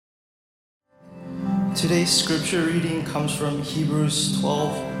Today's scripture reading comes from Hebrews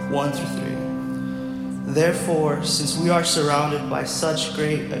 12, 1 through 3. Therefore, since we are surrounded by such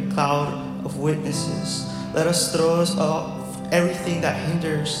great a cloud of witnesses, let us throw off everything that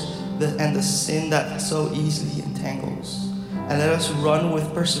hinders and the sin that so easily entangles. And let us run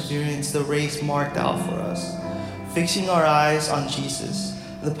with perseverance the race marked out for us, fixing our eyes on Jesus,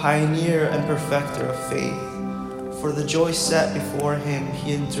 the pioneer and perfecter of faith. For the joy set before him,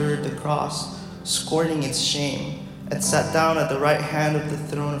 he endured the cross, scorning its shame, and sat down at the right hand of the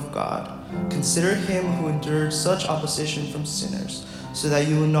throne of God. Consider him who endured such opposition from sinners, so that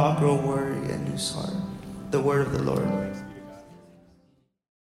you will not grow weary and lose heart. The word of the Lord.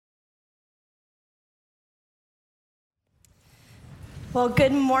 Well,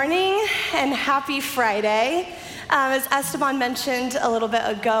 good morning and happy Friday. As Esteban mentioned a little bit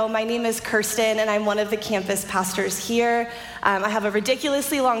ago, my name is Kirsten and I'm one of the campus pastors here. I have a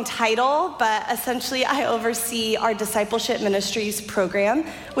ridiculously long title, but essentially I oversee our discipleship ministries program,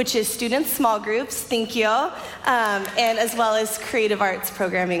 which is student small groups, thank you, and as well as creative arts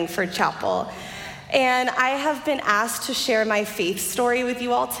programming for chapel. And I have been asked to share my faith story with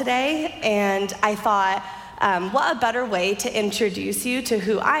you all today, and I thought, what a better way to introduce you to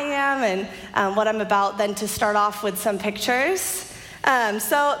who I am and what I'm about than to start off with some pictures.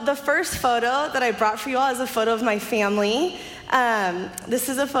 So the first photo that I brought for you all is a photo of my family. This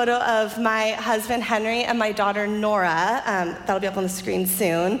is a photo of my husband, Henry, and my daughter, Nora. That'll be up on the screen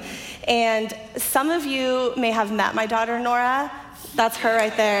soon. And some of you may have met my daughter, Nora. That's her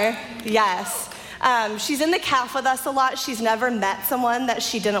right there. Yes. She's in the CAF with us a lot. She's never met someone that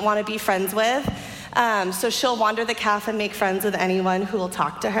she didn't want to be friends with. So she'll wander the CAF and make friends with anyone who will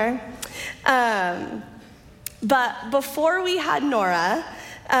talk to her. But before we had Nora,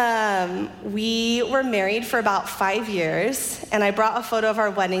 we were married for about 5 years, and I brought a photo of our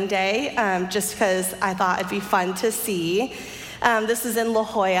wedding day just because I thought it'd be fun to see. This is in La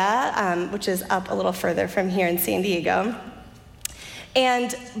Jolla, which is up a little further from here in San Diego.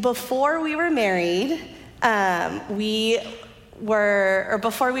 And before we were married,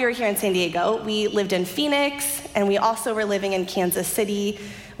 before we were here in San Diego, we lived in Phoenix, and we also were living in Kansas City,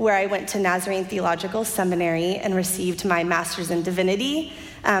 where I went to Nazarene Theological Seminary and received my master's in divinity.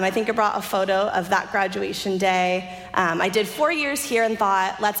 I think I brought a photo of that graduation day. I did 4 years here and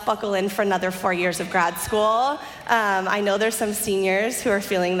thought, let's buckle in for another 4 years of grad school. I know there's some seniors who are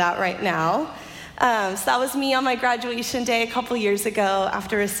feeling that right now. So that was me on my graduation day a couple years ago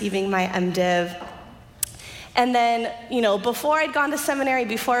after receiving my MDiv. And then, before I'd gone to seminary,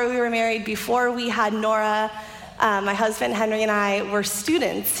 before we were married, before we had Nora, my husband Henry and I were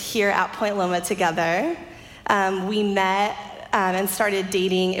students here at Point Loma together. We met and started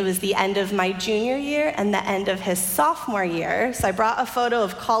dating. It was the end of my junior year and the end of his sophomore year. So I brought a photo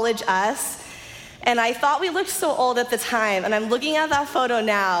of college us. And I thought we looked so old at the time, and I'm looking at that photo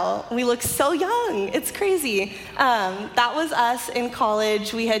now. We look so young. It's crazy. That was us in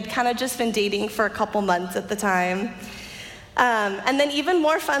college. We had kind of just been dating for a couple months at the time. And then even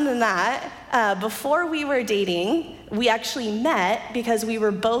more fun than that, before we were dating, we actually met because we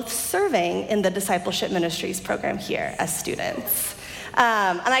were both serving in the discipleship ministries program here as students.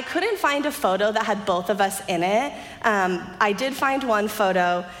 And I couldn't find a photo that had both of us in it. I did find one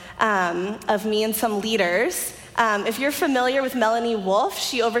photo of me and some leaders. If you're familiar with Melanie Wolf,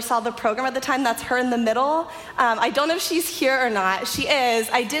 she oversaw the program at the time. That's her in the middle. I don't know if she's here or not. She is.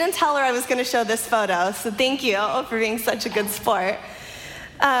 I didn't tell her I was going to show this photo, so thank you for being such a good sport.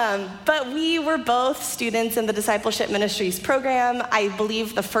 But we were both students in the discipleship ministries program. I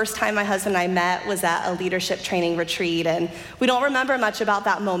believe the first time my husband and I met was at a leadership training retreat, and we don't remember much about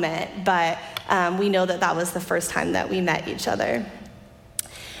that moment, but we know that that was the first time that we met each other.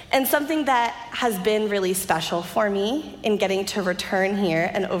 And something that has been really special for me in getting to return here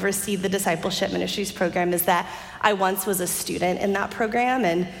and oversee the discipleship ministries program is that I once was a student in that program,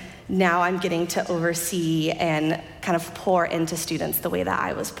 and now I'm getting to oversee and kind of pour into students the way that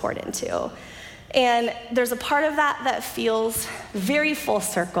I was poured into. And there's a part of that feels very full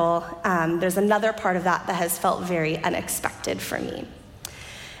circle. There's another part of that has felt very unexpected for me.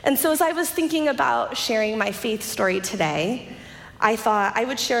 And so as I was thinking about sharing my faith story today, I thought I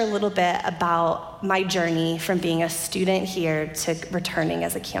would share a little bit about my journey from being a student here to returning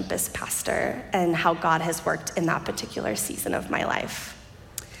as a campus pastor and how God has worked in that particular season of my life.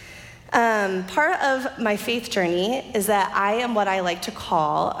 Part of my faith journey is that I am what I like to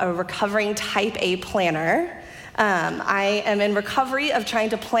call a recovering type A planner. I am in recovery of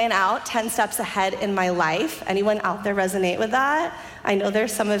trying to plan out 10 steps ahead in my life. Anyone out there resonate with that? I know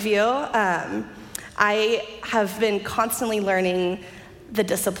there's some of you. I have been constantly learning the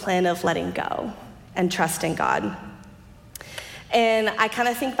discipline of letting go and trust in God. And I kind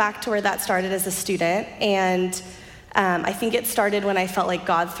of think back to where that started as a student, and I think it started when I felt like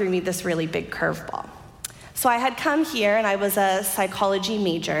God threw me this really big curveball. So I had come here, and I was a psychology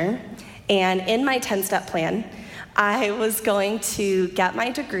major, and in my 10-step plan, I was going to get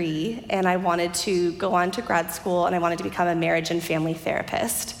my degree, and I wanted to go on to grad school, and I wanted to become a marriage and family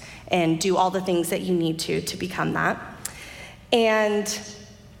therapist and do all the things that you need to become that. And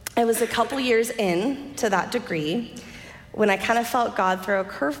I was a couple years in to that degree when I kind of felt God throw a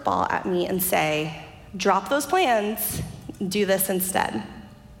curveball at me and say, drop those plans, do this instead.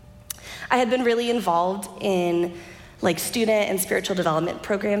 I had been really involved in student and spiritual development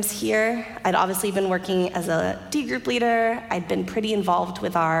programs here. I'd obviously been working as a D group leader. I'd been pretty involved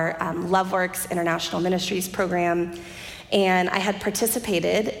with our LoveWorks International Ministries program. And I had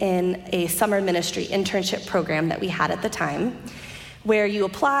participated in a summer ministry internship program that we had at the time, where you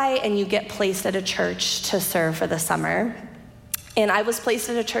apply and you get placed at a church to serve for the summer. And I was placed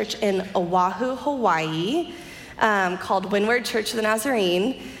at a church in Oahu, Hawaii, called Windward Church of the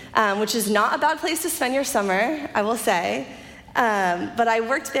Nazarene, which is not a bad place to spend your summer, I will say. But I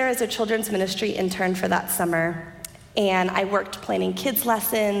worked there as a children's ministry intern for that summer. And I worked planning kids'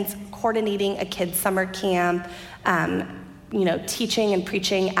 lessons, coordinating a kids' summer camp, teaching and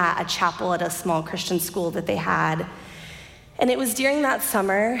preaching at a chapel at a small Christian school that they had. And it was during that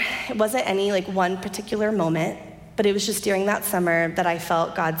summer, it wasn't any one particular moment, but it was just during that summer that I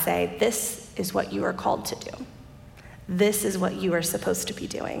felt God say, this is what you are called to do. This is what you are supposed to be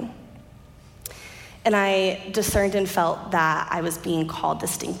doing. And I discerned and felt that I was being called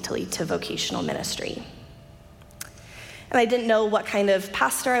distinctly to vocational ministry. And I didn't know what kind of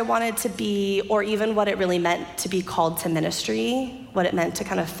pastor I wanted to be, or even what it really meant to be called to ministry, what it meant to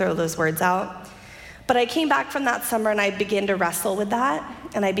kind of throw those words out. But I came back from that summer and I began to wrestle with that.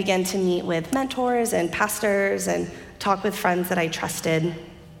 And I began to meet with mentors and pastors and talk with friends that I trusted.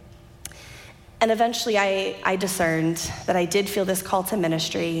 And eventually I discerned that I did feel this call to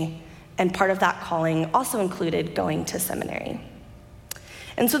ministry, and part of that calling also included going to seminary.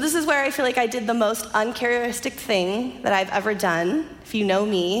 And so this is where I feel like I did the most uncharacteristic thing that I've ever done. If you know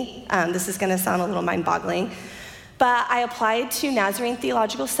me, this is gonna sound a little mind-boggling, but I applied to Nazarene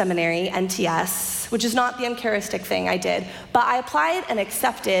Theological Seminary, NTS, which is not the uncharacteristic thing I did, but I applied and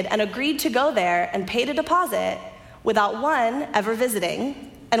accepted and agreed to go there and paid a deposit without, one, ever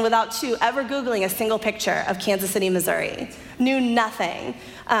visiting, and without, two, ever Googling a single picture of Kansas City, Missouri. Knew nothing.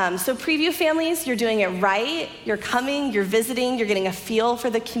 So preview families, you're doing it right. You're coming, you're visiting, you're getting a feel for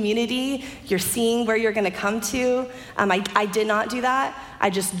the community. You're seeing where you're gonna come to. I did not do that. I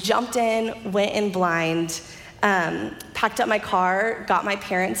just jumped in, went in blind, packed up my car, got my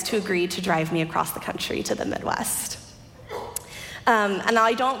parents to agree to drive me across the country to the Midwest. And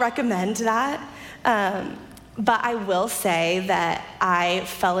I don't recommend that, but I will say that I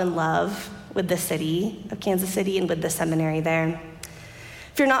fell in love with the city of Kansas City and with the seminary there.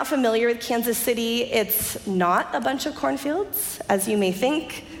 If you're not familiar with Kansas City, it's not a bunch of cornfields, as you may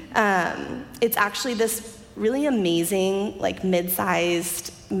think. It's actually this really amazing,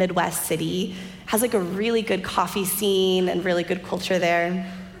 mid-sized Midwest city. Has a really good coffee scene and really good culture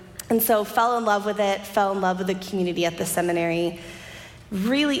there. And so fell in love with it, fell in love with the community at the seminary.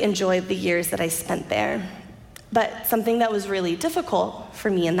 Really enjoyed the years that I spent there. But something that was really difficult for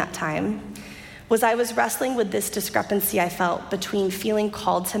me in that time was I was wrestling with this discrepancy I felt between feeling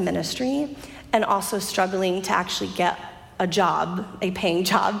called to ministry and also struggling to actually get a job, a paying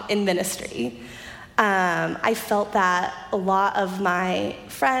job in ministry. I felt that a lot of my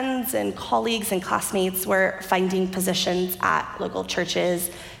friends and colleagues and classmates were finding positions at local churches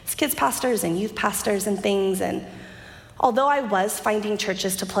as kids pastors and youth pastors and things. And although I was finding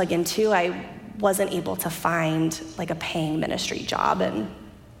churches to plug into, I wasn't able to find a paying ministry job. And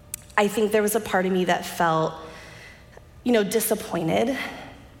I think there was a part of me that felt, disappointed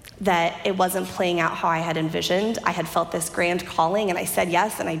that it wasn't playing out how I had envisioned. I had felt this grand calling and I said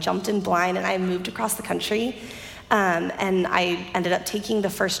yes, and I jumped in blind and I moved across the country. And I ended up taking the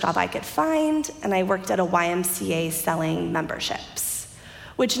first job I could find, and I worked at a YMCA selling memberships,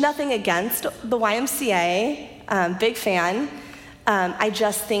 which nothing against the YMCA, big fan. I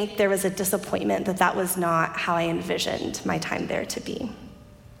just think there was a disappointment that was not how I envisioned my time there to be.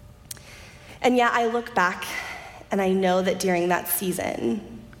 And yet I look back and I know that during that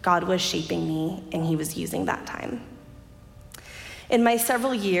season, God was shaping me and he was using that time. In my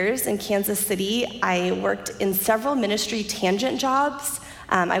several years in Kansas City, I worked in several ministry tangent jobs.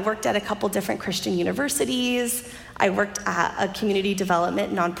 I worked at a couple different Christian universities. I worked at a community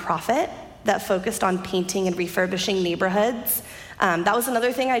development nonprofit that focused on painting and refurbishing neighborhoods That was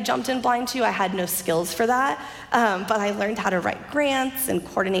another thing I jumped in blind to. I had no skills for that, but I learned how to write grants and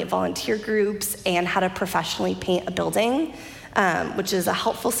coordinate volunteer groups and how to professionally paint a building, which is a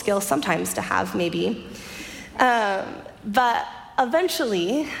helpful skill sometimes to have, maybe. But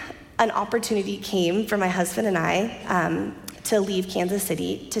eventually, an opportunity came for my husband and I to leave Kansas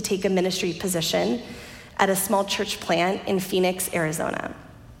City to take a ministry position at a small church plant in Phoenix, Arizona.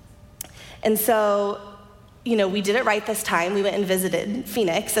 And so, we did it right this time. We went and visited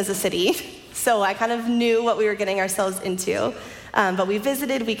Phoenix as a city. So I kind of knew what we were getting ourselves into. But we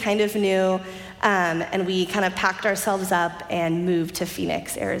visited, we kind of knew, and we kind of packed ourselves up and moved to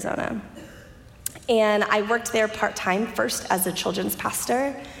Phoenix, Arizona. And I worked there part-time, first as a children's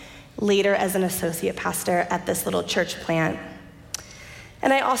pastor, later as an associate pastor at this little church plant.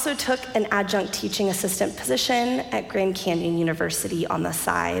 And I also took an adjunct teaching assistant position at Grand Canyon University on the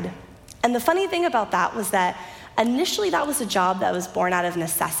side. And the funny thing about that was that initially that was a job that was born out of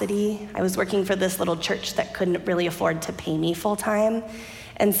necessity. I was working for this little church that couldn't really afford to pay me full time.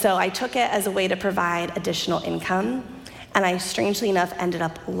 And so I took it as a way to provide additional income. And I, strangely enough, ended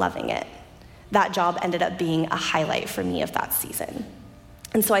up loving it. That job ended up being a highlight for me of that season.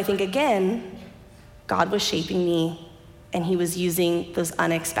 And so I think, again, God was shaping me, and he was using those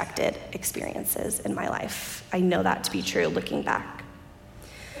unexpected experiences in my life. I know that to be true looking back.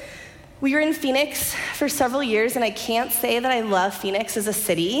 We were in Phoenix for several years, and I can't say that I love Phoenix as a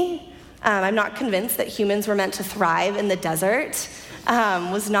city. I'm not convinced that humans were meant to thrive in the desert.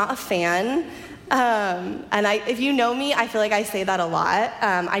 Was not a fan. And if you know me, I feel like I say that a lot.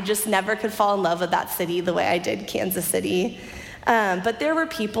 I just never could fall in love with that city the way I did Kansas City. But there were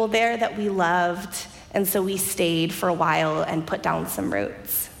people there that we loved, and so we stayed for a while and put down some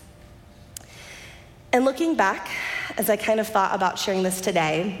roots. And looking back, as I kind of thought about sharing this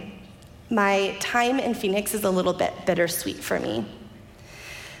today, my time in Phoenix is a little bit bittersweet for me,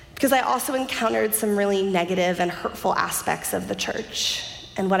 because I also encountered some really negative and hurtful aspects of the church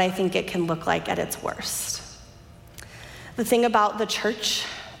and what I think it can look like at its worst. The thing about the church,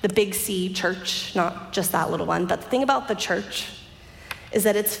 the big C church, not just that little one, but the thing about the church is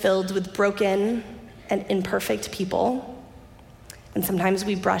that it's filled with broken and imperfect people, and sometimes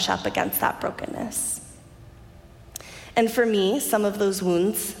we brush up against that brokenness. And for me, some of those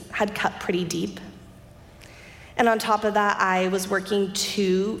wounds had cut pretty deep. And on top of that, I was working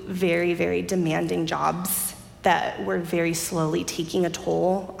 2 very, very demanding jobs that were very slowly taking a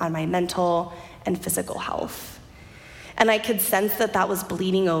toll on my mental and physical health. And I could sense that that was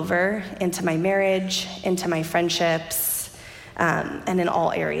bleeding over into my marriage, into my friendships, and in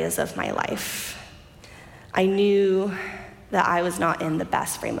all areas of my life. I knew that I was not in the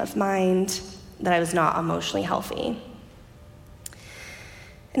best frame of mind, that I was not emotionally healthy.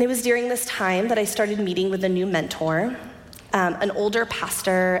 And it was during this time that I started meeting with a new mentor, an older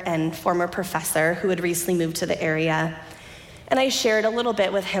pastor and former professor who had recently moved to the area. And I shared a little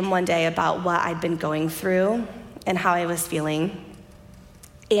bit with him one day about what I'd been going through and how I was feeling.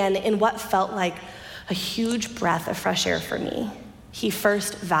 And in what felt like a huge breath of fresh air for me, he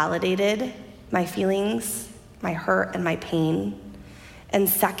first validated my feelings, my hurt, and my pain. And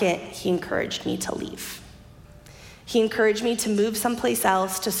second, he encouraged me to leave. He encouraged me to move someplace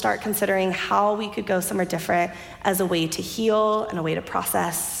else, to start considering how we could go somewhere different as a way to heal and a way to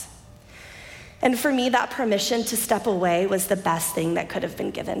process. And for me, that permission to step away was the best thing that could have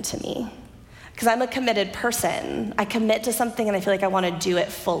been given to me. Because I'm a committed person. I commit to something and I feel like I want to do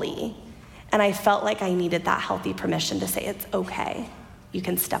it fully. And I felt like I needed that healthy permission to say, it's okay, you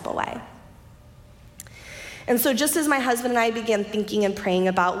can step away. And so just as my husband and I began thinking and praying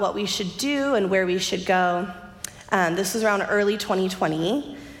about what we should do and where we should go, this was around early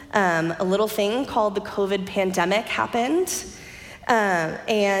 2020. A little thing called the COVID pandemic happened.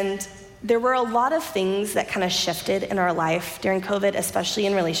 And there were a lot of things that kind of shifted in our life during COVID, especially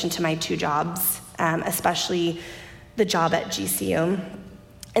in relation to my 2 jobs, especially the job at GCU.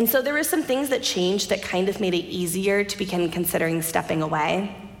 And so there were some things that changed that kind of made it easier to begin considering stepping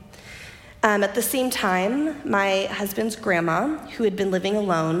away. At the same time, my husband's grandma, who had been living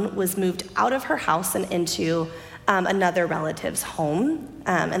alone, was moved out of her house and into another relative's home,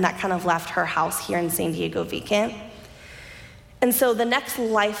 and that kind of left her house here in San Diego vacant. And so the next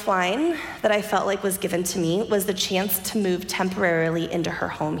lifeline that I felt like was given to me was the chance to move temporarily into her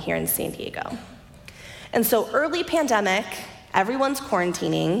home here in San Diego. And so early pandemic, everyone's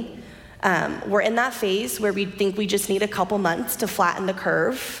quarantining. We're in that phase where we think we just need a couple months to flatten the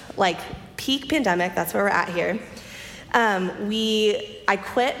curve, like peak pandemic, that's where we're at here. I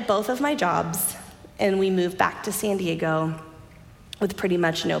quit both of my jobs and we moved back to San Diego with pretty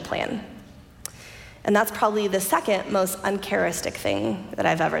much no plan. And that's probably the second most uncharacteristic thing that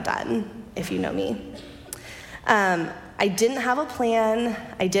I've ever done, if you know me. I didn't have a plan.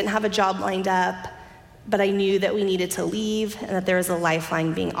 I didn't have a job lined up, but I knew that we needed to leave and that there was a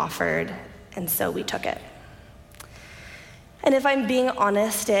lifeline being offered, and so we took it. And if I'm being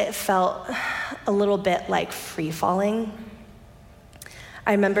honest, it felt a little bit like free falling.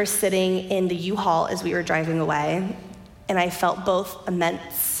 I remember sitting in the U-Haul as we were driving away, and I felt both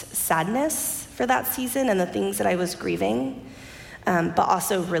immense sadness for that season and the things that I was grieving, but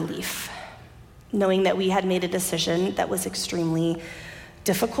also relief, knowing that we had made a decision that was extremely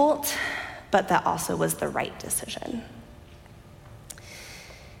difficult, but that also was the right decision.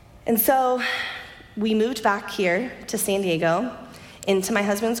 And so we moved back here to San Diego into my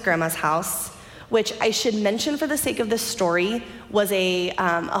husband's grandma's house, which I should mention for the sake of this story was a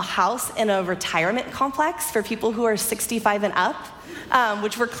house in a retirement complex for people who are 65 and up,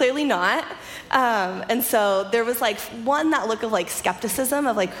 which we're clearly not. And so there was like one that look of like skepticism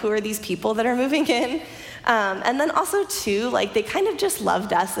of like, who are these people that are moving in? And then also two, like they kind of just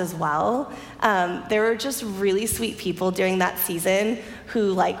loved us as well. There were just really sweet people during that season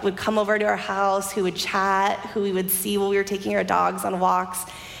who like would come over to our house, who would chat, who we would see while we were taking our dogs on walks.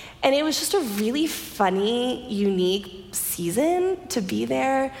 And it was just a really funny, unique season to be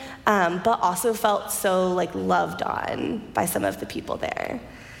there, but also felt so like loved on by some of the people there.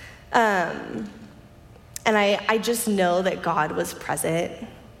 And I just know that God was present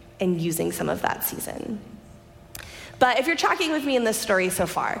in using some of that season. But if you're tracking with me in this story so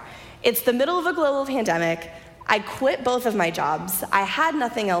far, it's the middle of a global pandemic. I quit both of my jobs. I had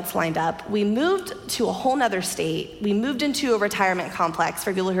nothing else lined up. We moved to a whole nother state. We moved into a retirement complex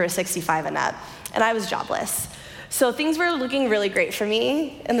for people who are 65 and up, and I was jobless. So things were looking really great for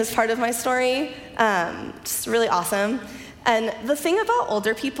me in this part of my story, just really awesome. And the thing about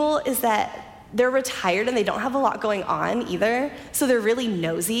older people is that they're retired and they don't have a lot going on either, so they're really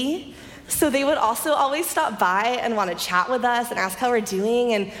nosy. So they would also always stop by and want to chat with us and ask how we're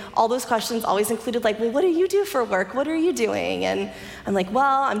doing, and all those questions always included like, well, what do you do for work? What are you doing? And I'm like,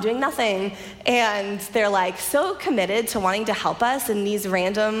 well, I'm doing nothing. And they're like so committed to wanting to help us, and these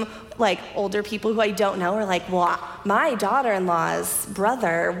random like older people who I don't know are like, well, my daughter-in-law's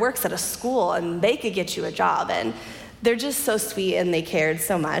brother works at a school and they could get you a job. And they're just so sweet and they cared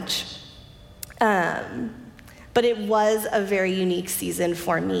so much. But it was a very unique season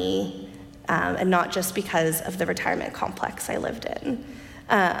for me. And not just because of the retirement complex I lived in.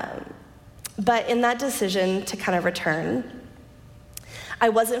 But in that decision to kind of return, I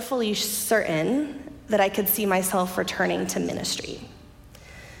wasn't fully certain that I could see myself returning to ministry.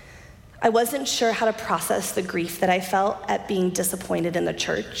 I wasn't sure how to process the grief that I felt at being disappointed in the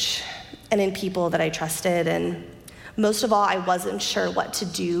church and in people that I trusted. And most of all, I wasn't sure what to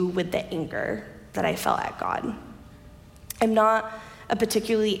do with the anger that I felt at God. I'm not a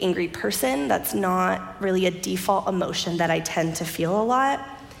particularly angry person. That's not really a default emotion that I tend to feel a lot.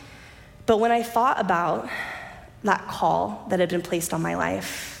 But when I thought about that call that had been placed on my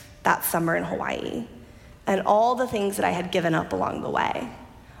life that summer in Hawaii, and all the things that I had given up along the way,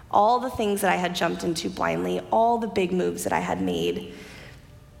 all the things that I had jumped into blindly, all the big moves that I had made,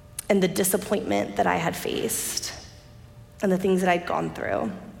 and the disappointment that I had faced, and the things that I'd gone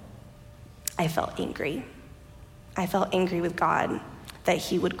through, I felt angry. I felt angry with God that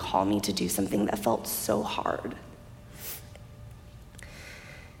he would call me to do something that felt so hard.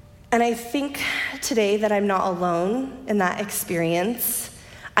 And I think today that I'm not alone in that experience.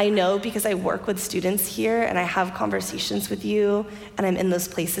 I know because I work with students here and I have conversations with you and I'm in those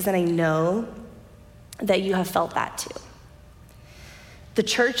places, and I know that you have felt that too. The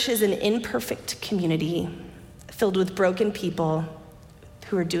church is an imperfect community filled with broken people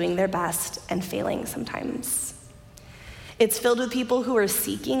who are doing their best and failing sometimes. It's filled with people who are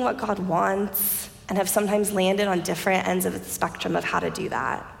seeking what God wants and have sometimes landed on different ends of the spectrum of how to do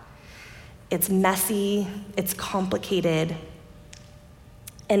that. It's messy, it's complicated,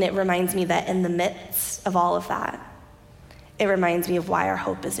 and it reminds me that in the midst of all of that, it reminds me of why our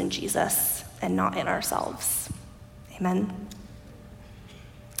hope is in Jesus and not in ourselves. Amen.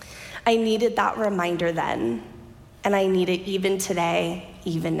 I needed that reminder then, and I need it even today,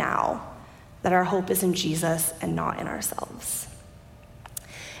 even now, that our hope is in Jesus and not in ourselves.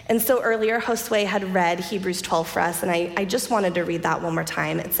 And so earlier, Josue had read Hebrews 12 for us, and I just wanted to read that one more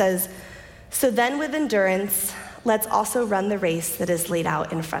time. It says, "So then with endurance, let's also run the race that is laid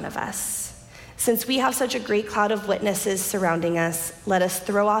out in front of us. Since we have such a great cloud of witnesses surrounding us, let us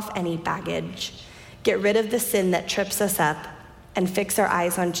throw off any baggage, get rid of the sin that trips us up, and fix our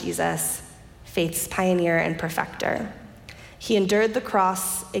eyes on Jesus, faith's pioneer and perfecter. He endured the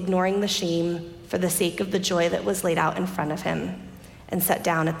cross, ignoring the shame, for the sake of the joy that was laid out in front of him, and sat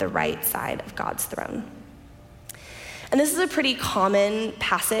down at the right side of God's throne. And this is a pretty common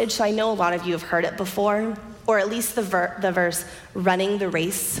passage, so I know a lot of you have heard it before, or at least the verse, running the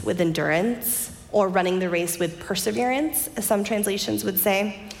race with endurance, or running the race with perseverance, as some translations would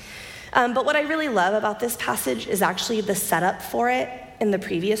say. But what I really love about this passage is actually the setup for it in the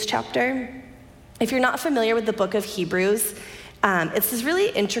previous chapter. If you're not familiar with the book of Hebrews, it's this really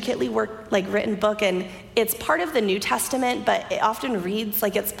intricately written book, and it's part of the New Testament, but it often reads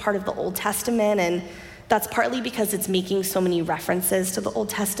like it's part of the Old Testament, and that's partly because it's making so many references to the Old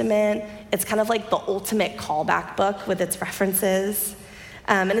Testament. It's kind of like the ultimate callback book with its references.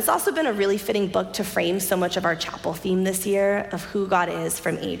 And it's also been a really fitting book to frame so much of our chapel theme this year of who God is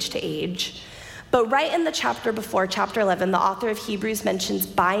from age to age. But right in the chapter before, chapter 11, the author of Hebrews mentions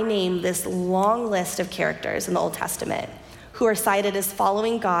by name this long list of characters in the Old Testament who are cited as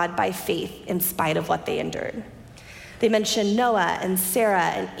following God by faith in spite of what they endured. They mention Noah and Sarah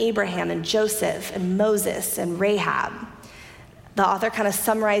and Abraham and Joseph and Moses and Rahab. The author kind of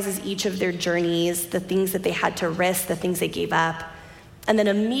summarizes each of their journeys, the things that they had to risk, the things they gave up. And then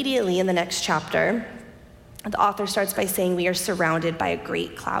immediately in the next chapter, the author starts by saying we are surrounded by a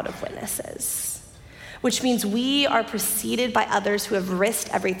great cloud of witnesses, which means we are preceded by others who have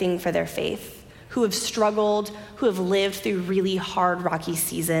risked everything for their faith, who have struggled, who have lived through really hard, rocky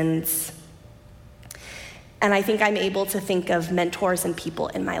seasons. And I think I'm able to think of mentors and people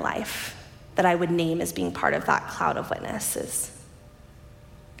in my life that I would name as being part of that cloud of witnesses.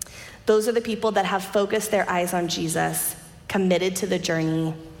 Those are the people that have focused their eyes on Jesus, committed to the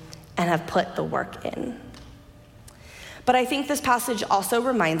journey, and have put the work in. But I think this passage also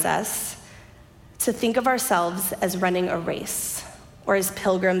reminds us to think of ourselves as running a race or as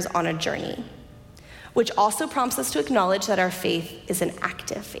pilgrims on a journey, which also prompts us to acknowledge that our faith is an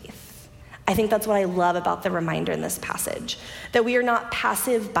active faith. I think that's what I love about the reminder in this passage, that we are not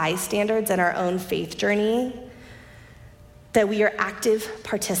passive bystanders in our own faith journey, that we are active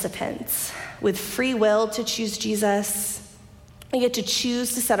participants with free will to choose Jesus. We get to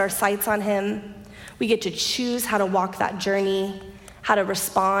choose to set our sights on him. We get to choose how to walk that journey, how to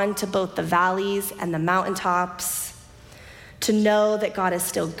respond to both the valleys and the mountaintops, to know that God is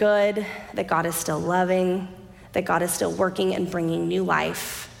still good, that God is still loving, that God is still working and bringing new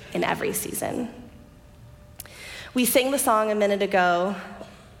life in every season. We sang the song a minute ago,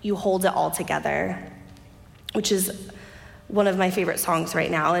 You Hold It All Together, which is one of my favorite songs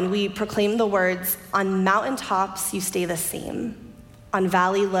right now. And we proclaim the words, on mountaintops you stay the same, on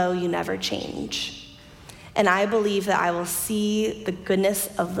valley low you never change. And I believe that I will see the goodness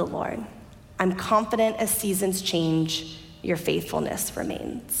of the Lord. I'm confident as seasons change, your faithfulness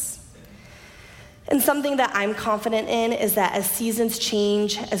remains. And something that I'm confident in is that as seasons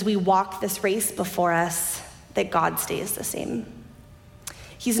change, as we walk this race before us, that God stays the same.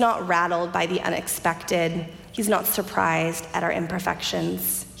 He's not rattled by the unexpected. He's not surprised at our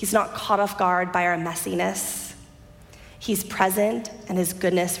imperfections. He's not caught off guard by our messiness. He's present, and his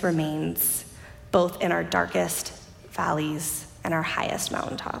goodness remains, both in our darkest valleys and our highest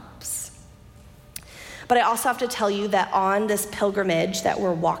mountaintops. But I also have to tell you that on this pilgrimage that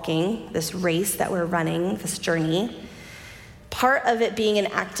we're walking, this race that we're running, this journey, part of it being an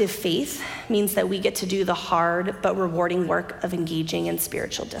active faith means that we get to do the hard but rewarding work of engaging in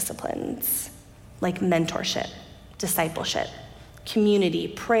spiritual disciplines like mentorship, discipleship, community,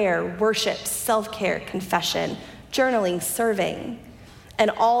 prayer, worship, self-care, confession, journaling, serving,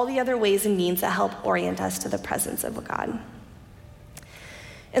 and all the other ways and means that help orient us to the presence of God.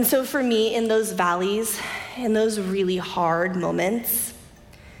 And so for me, in those valleys, in those really hard moments,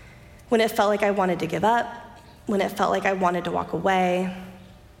 when it felt like I wanted to give up, when it felt like I wanted to walk away,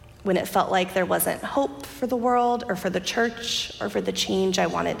 when it felt like there wasn't hope for the world or for the church or for the change I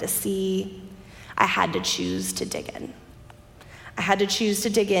wanted to see, I had to choose to dig in. I had to choose to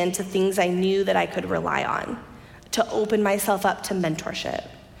dig into things I knew that I could rely on, to open myself up to mentorship,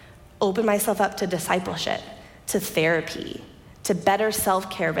 open myself up to discipleship, to therapy, to better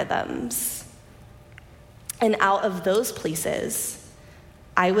self-care rhythms. And out of those places,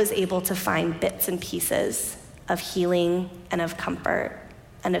 I was able to find bits and pieces of healing and of comfort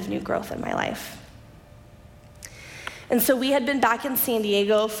and of new growth in my life. And so we had been back in San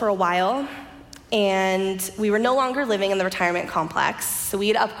Diego for a while, and we were no longer living in the retirement complex. So we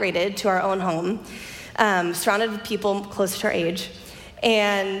had upgraded to our own home, surrounded with people close to our age.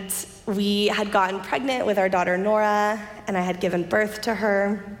 And we had gotten pregnant with our daughter, Nora, and I had given birth to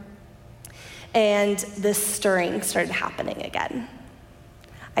her. And this stirring started happening again.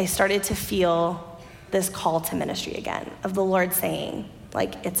 I started to feel this call to ministry again, of the Lord saying,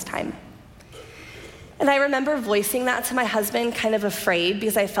 like, it's time. And I remember voicing that to my husband, kind of afraid,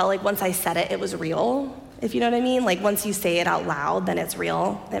 because I felt like once I said it, it was real, if you know what I mean. Like once you say it out loud, then it's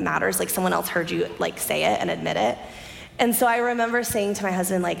real, it matters. Like someone else heard you like say it and admit it. And so I remember saying to my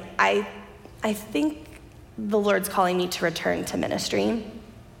husband, like, I think the Lord's calling me to return to ministry.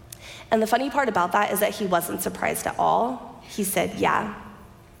 And the funny part about that is that he wasn't surprised at all. He said, yeah,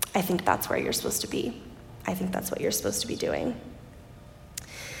 I think that's where you're supposed to be. I think that's what you're supposed to be doing.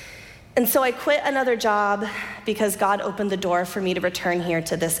 And so I quit another job because God opened the door for me to return here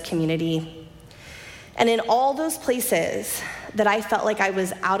to this community. And in all those places that I felt like I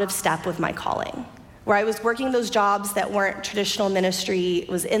was out of step with my calling, where I was working those jobs that weren't traditional ministry,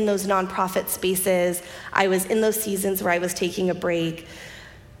 was in those nonprofit spaces, I was in those seasons where I was taking a break,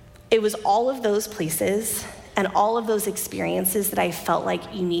 it was all of those places and all of those experiences that I felt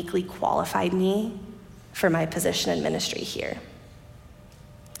like uniquely qualified me for my position in ministry here.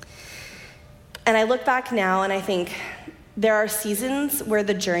 And I look back now and I think there are seasons where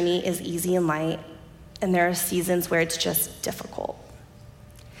the journey is easy and light, and there are seasons where it's just difficult.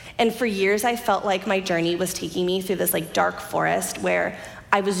 And for years, I felt like my journey was taking me through this like dark forest where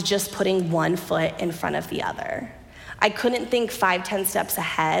I was just putting one foot in front of the other. I couldn't think 5-10 steps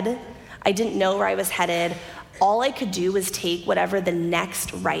ahead. I didn't know where I was headed. All I could do was take whatever the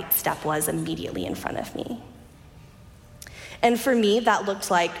next right step was immediately in front of me. And for me, that looked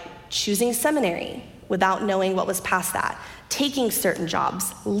like choosing seminary without knowing what was past that, taking certain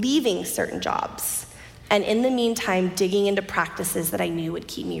jobs, leaving certain jobs, and in the meantime, digging into practices that I knew would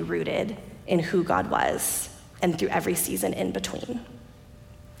keep me rooted in who God was and through every season in between.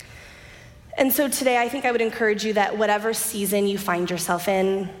 And so today, I think I would encourage you that whatever season you find yourself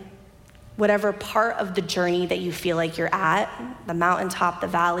in, whatever part of the journey that you feel like you're at, the mountaintop, the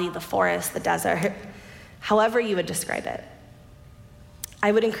valley, the forest, the desert, however you would describe it,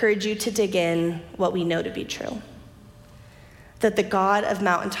 I would encourage you to dig in what we know to be true. That the God of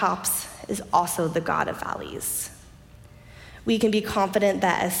mountaintops is also the God of valleys. We can be confident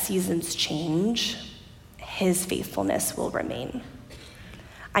that as seasons change, his faithfulness will remain.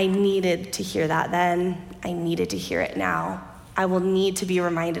 I needed to hear that then. I needed to hear it now. I will need to be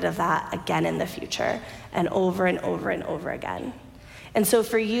reminded of that again in the future and over and over and over again. And so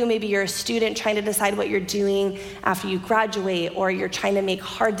for you, maybe you're a student trying to decide what you're doing after you graduate, or you're trying to make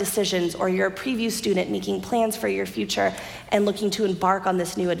hard decisions, or you're a preview student making plans for your future and looking to embark on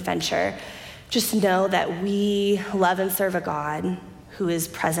this new adventure. Just know that we love and serve a God who is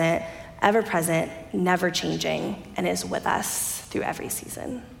present, ever present, never changing, and is with us through every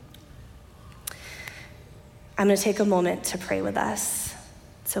season. I'm going to take a moment to pray with us.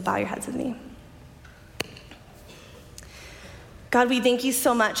 So bow your heads with me. God, we thank you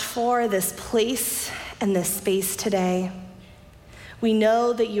so much for this place and this space today. We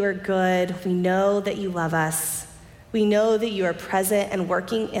know that you are good. We know that you love us. We know that you are present and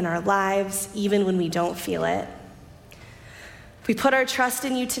working in our lives, even when we don't feel it. We put our trust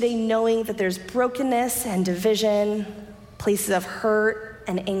in you today, knowing that there's brokenness and division, places of hurt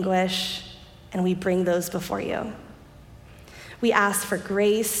and anguish, and we bring those before you. We ask for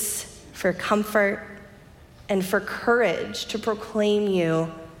grace, for comfort, and for courage to proclaim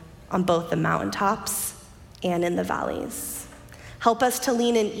you on both the mountaintops and in the valleys. Help us to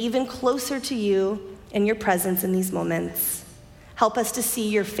lean in even closer to you in your presence in these moments. Help us to see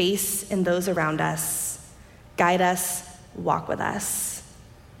your face in those around us. Guide us, walk with us.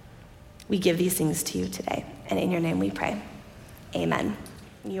 We give these things to you today, and in your name we pray. Amen.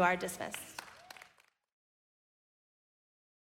 You are dismissed.